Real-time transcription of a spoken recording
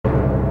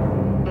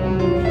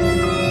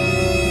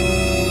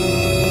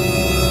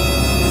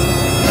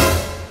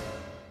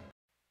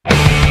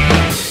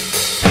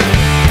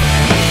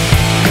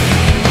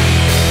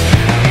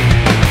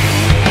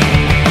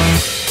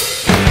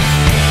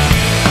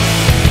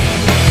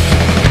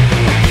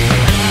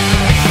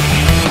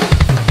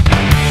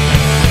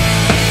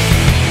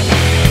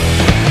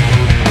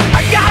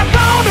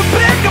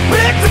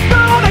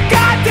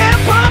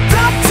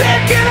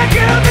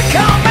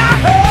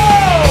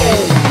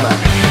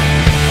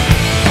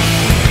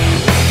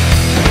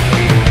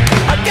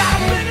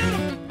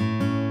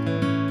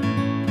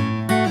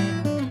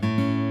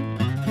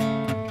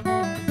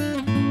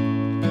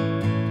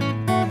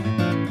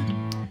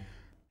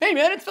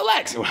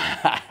X.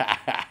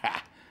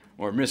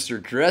 Or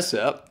Mr. Dress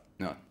Up.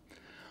 No.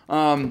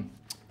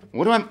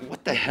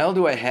 What the hell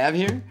do I have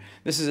here?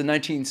 This is a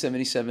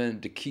 1977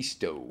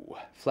 Dakisto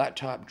flat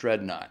top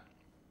dreadnought.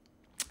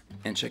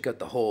 And check out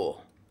the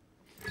hole,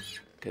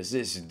 because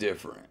this is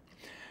different.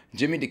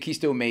 Jimmy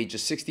Dakisto made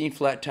just 16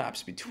 flat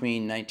tops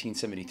between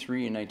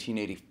 1973 and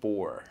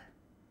 1984.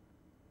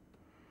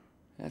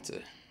 That's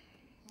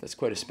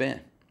quite a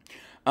span.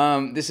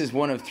 This is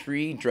one of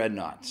 3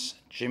 dreadnoughts.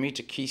 Jimmy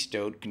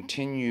Dakisto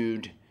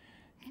continued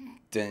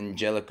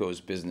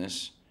D'Angelico's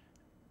business,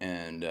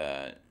 and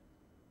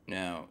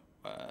now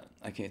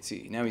I can't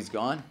see. Now he's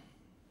gone.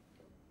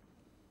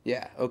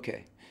 Yeah.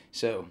 Okay.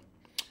 So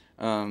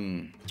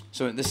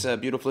this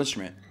beautiful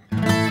instrument,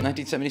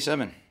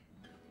 1977.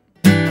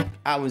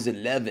 I was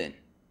 11.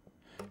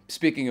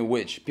 Speaking of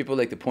which, people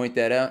like to point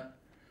that out.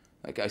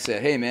 Like I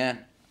said, hey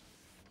man,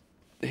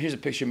 here's a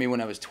picture of me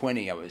when I was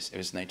 20. It was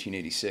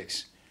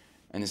 1986,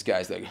 and this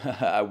guy's like,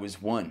 I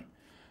was 1,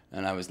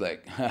 and I was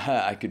like,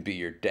 I could be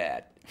your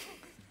dad,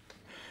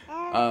 which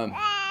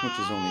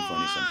is only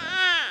funny sometimes.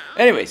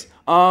 Anyways,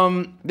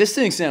 this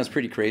thing sounds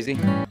pretty crazy.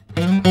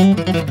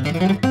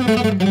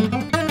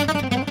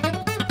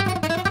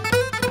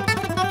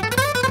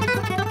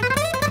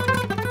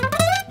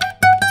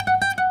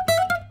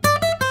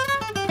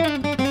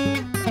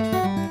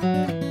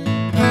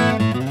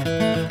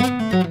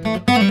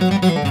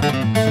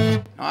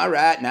 All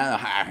right, now,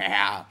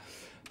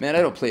 man,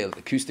 I don't play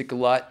acoustic a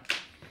lot,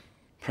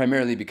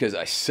 primarily because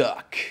I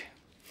suck.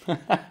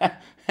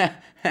 But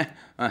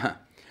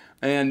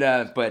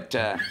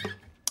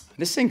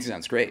this thing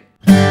sounds great.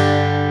 Did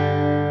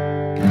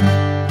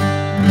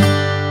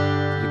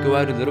it go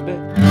out a little bit?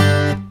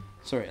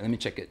 Sorry, let me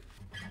check it.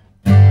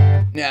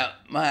 Now,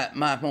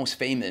 my most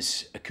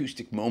famous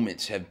acoustic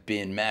moments have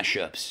been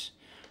mashups,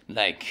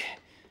 like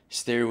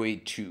Stairway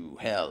to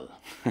Hell.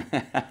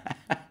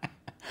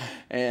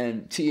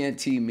 And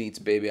TNT meets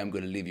Baby I'm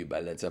Gonna Leave You by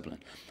Led Zeppelin.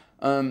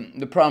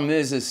 The problem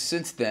is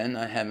since then,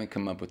 I haven't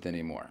come up with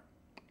any more.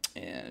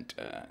 And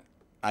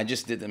I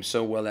just did them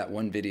so well that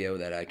one video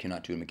that I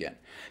cannot do them again.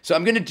 So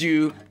I'm gonna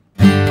do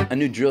a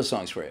new drill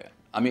songs for you.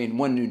 I mean,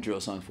 one new drill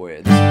song for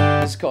you.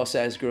 This is called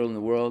Saddest Girl in the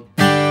World.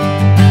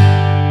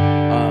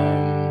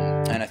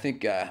 And I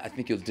think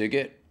you'll dig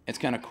it. It's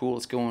kind of cool.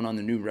 It's going on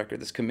the new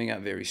record that's coming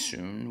out very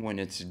soon when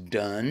it's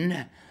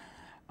done.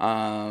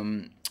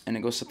 And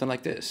it goes something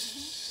like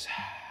this.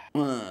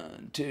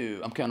 1,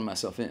 2, I'm counting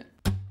myself in.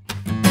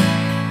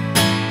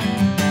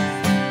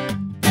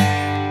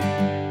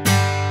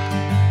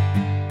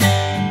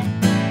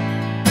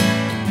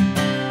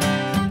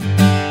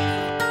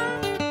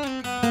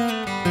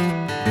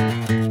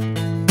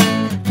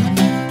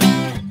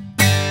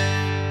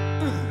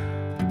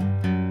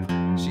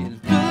 She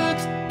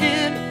looks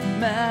in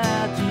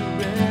my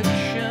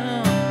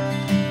direction.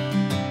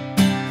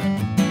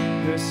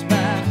 Her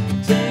smile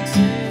takes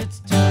its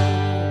toll.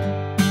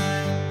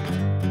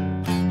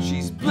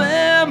 She's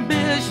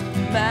blemished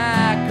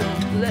my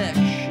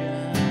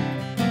complexion,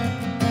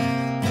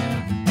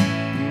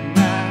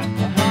 my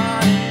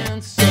heart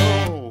and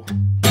soul.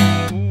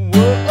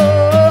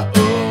 Whoa,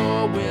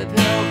 with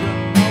her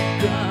remote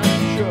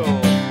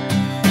control.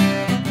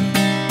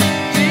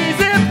 She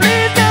said,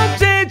 please don't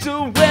change the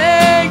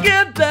way you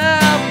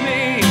love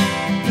me,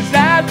 'cause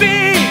I'd be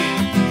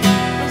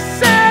the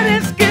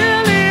saddest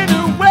girl in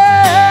the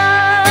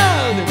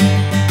world.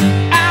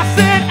 I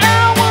said I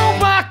won't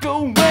walk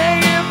away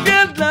if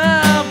you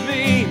love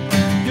me.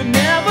 You'll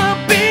never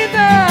be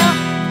the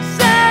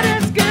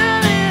saddest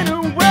girl in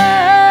the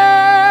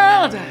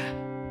world.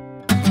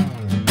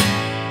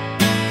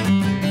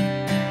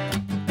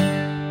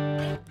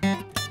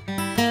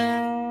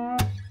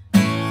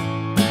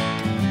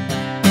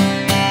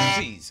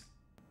 Jeez.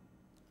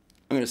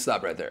 I'm gonna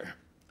stop right there.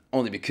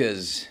 Only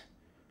because,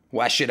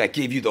 why should I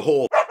give you the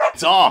whole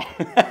song?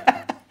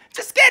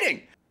 Just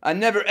kidding. I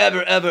never,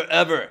 ever, ever,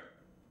 ever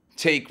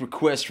take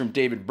requests from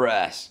David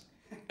Brass.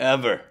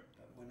 Ever.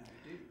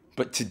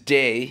 But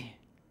today,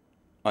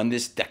 on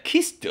this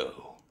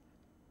Dakisto,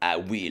 I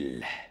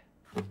will.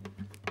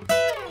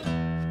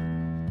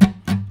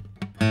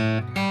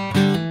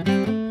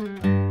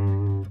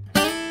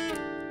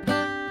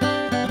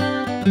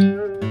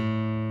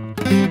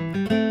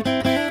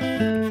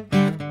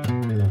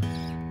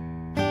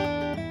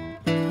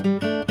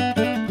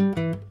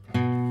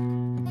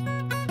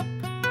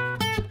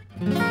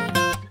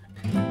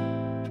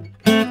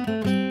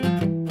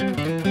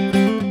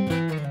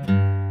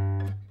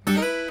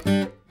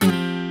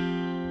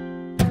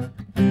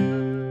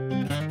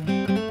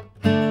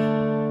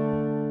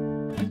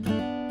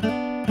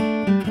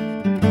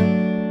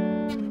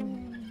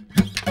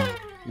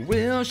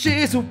 Well,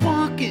 she's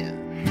walking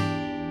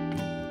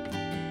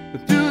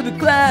through the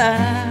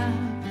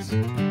clouds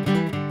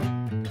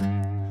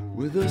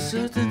with a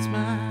certain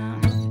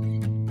smile,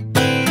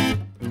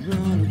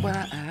 running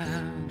wild.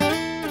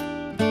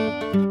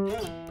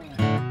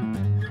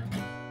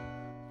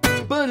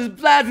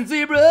 Butterflies and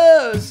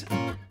zebras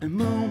and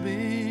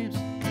moonbeams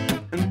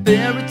and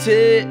fairy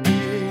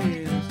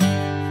tales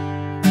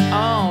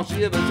all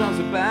she ever talks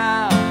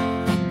about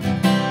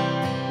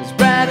is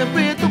riding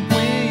with the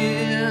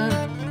wind.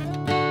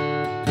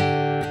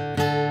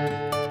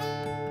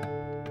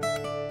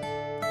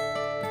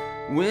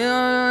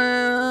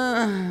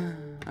 Well,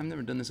 I've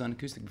never done this on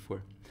acoustic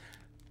before.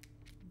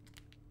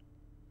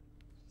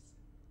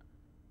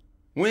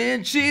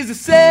 When she's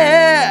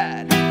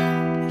sad,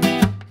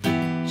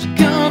 she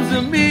comes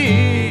to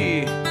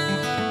me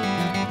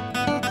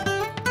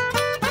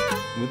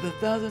with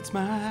 1,000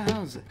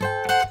 smiles.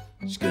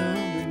 She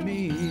comes to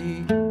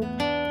me.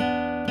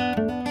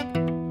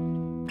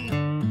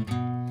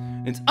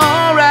 It's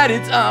alright,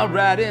 it's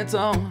alright, it's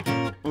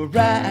alright.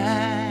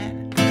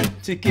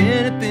 Take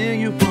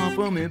anything you want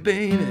from me,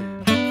 baby.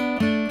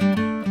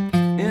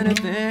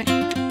 Anything.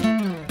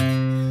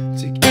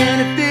 Take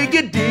anything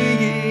you dig.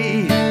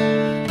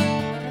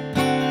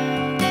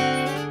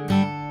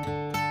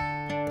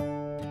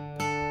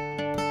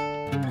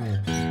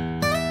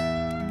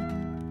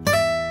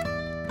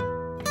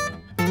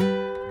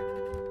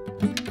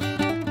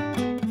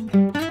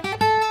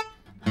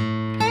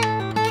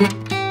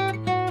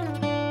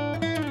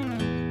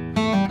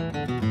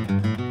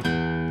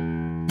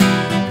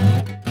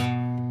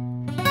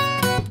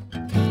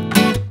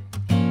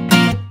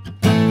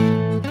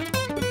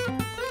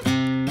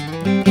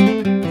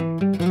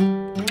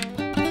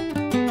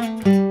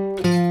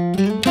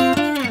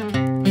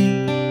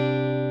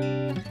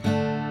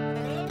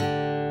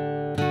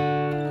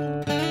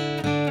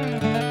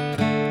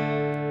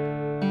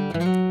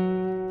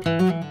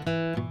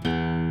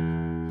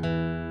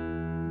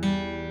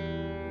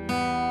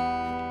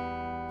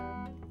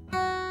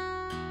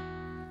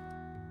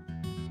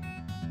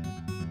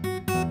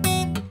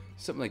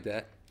 Something like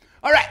that.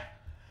 All right.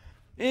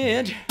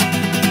 And,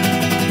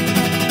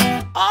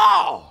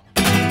 oh!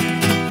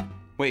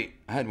 Wait,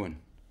 I had one.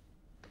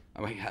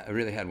 I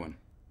really had one.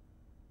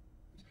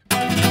 Come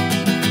on!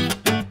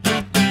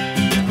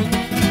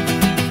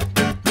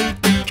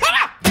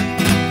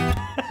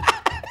 I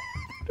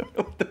don't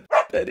know what the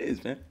f that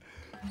is, man.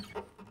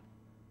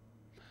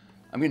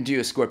 I'm going to do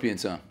a Scorpion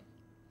song.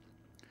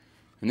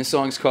 And this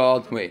song's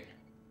called, wait.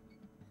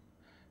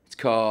 It's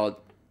called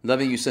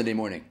Loving You Sunday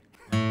Morning.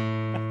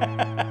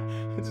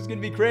 This is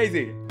gonna be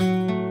crazy.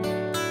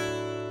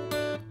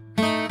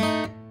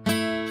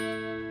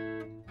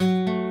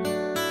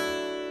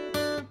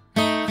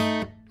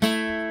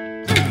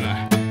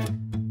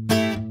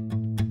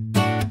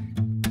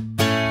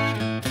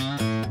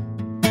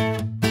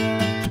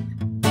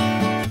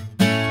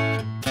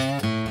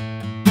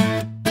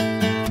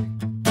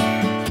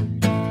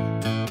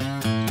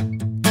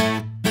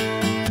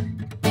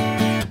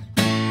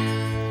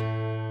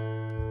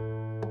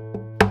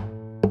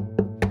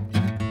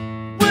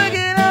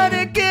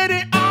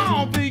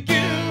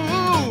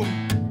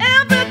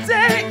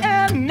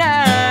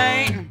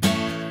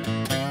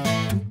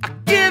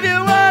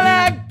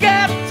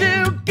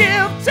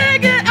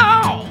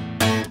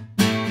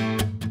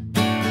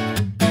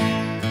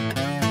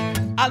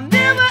 I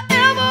never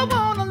ever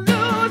wanna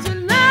lose your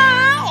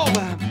love,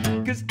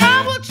 'cause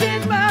I will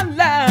change my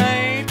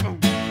life.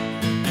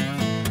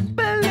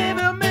 Believe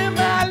me,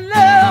 my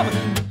love,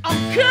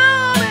 I'm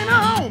coming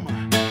home.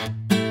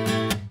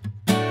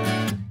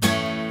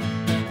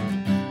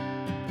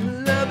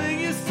 Loving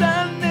you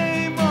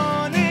Sunday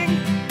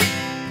morning,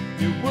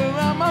 you were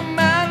on my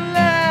mind,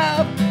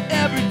 love,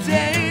 every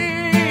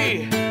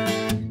day.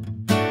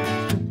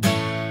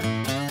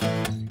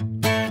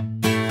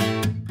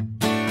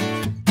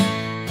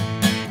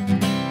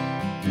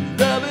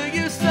 Loving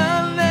you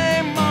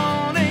Sunday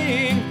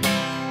morning,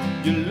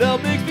 your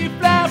love makes me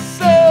fly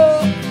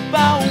so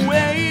far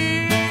away.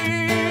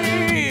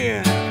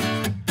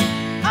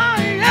 Oh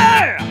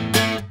yeah!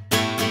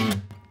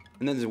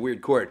 And then there's a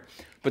weird chord.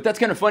 But that's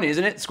kind of funny,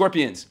 isn't it?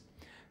 Scorpions.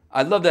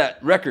 I love that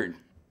record.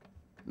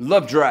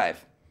 Love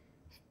Drive.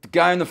 The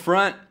guy in the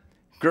front,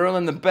 girl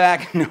in the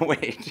back. No,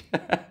 wait.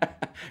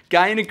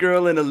 Guy and a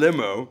girl in a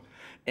limo,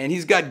 and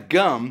he's got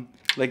gum,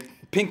 like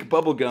pink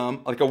bubble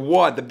gum, like a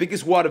wad, the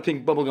biggest wad of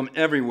pink bubble gum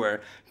everywhere,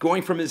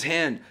 going from his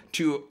hand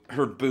to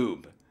her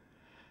boob.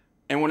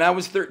 And when I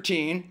was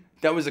 13,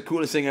 that was the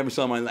coolest thing I ever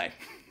saw in my life.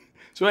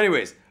 So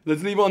anyways,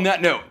 let's leave on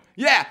that note.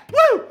 Yeah,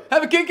 woo!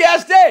 Have a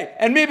kick-ass day!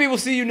 And maybe we'll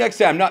see you next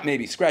time. Not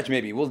maybe, scratch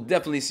maybe. We'll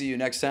definitely see you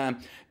next time.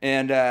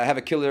 And have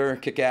a killer,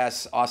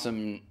 kick-ass,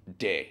 awesome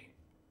day.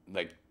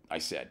 Like I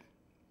said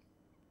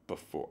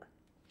before.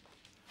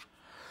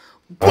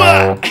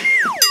 What?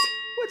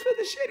 What's with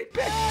the shitty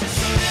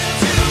pic?